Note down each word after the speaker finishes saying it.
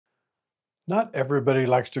Not everybody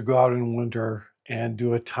likes to go out in winter and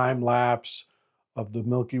do a time lapse of the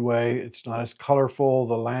Milky Way. It's not as colorful.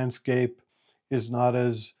 The landscape is not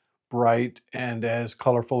as bright and as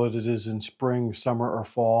colorful as it is in spring, summer, or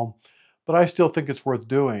fall. But I still think it's worth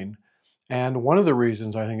doing. And one of the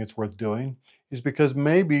reasons I think it's worth doing is because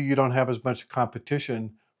maybe you don't have as much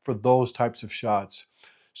competition for those types of shots.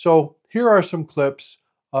 So here are some clips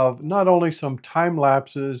of not only some time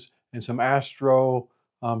lapses and some astro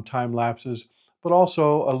time lapses, but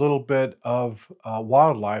also a little bit of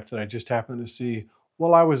wildlife that I just happened to see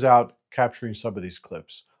while I was out capturing some of these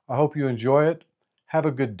clips. I hope you enjoy it. Have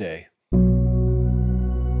a good day.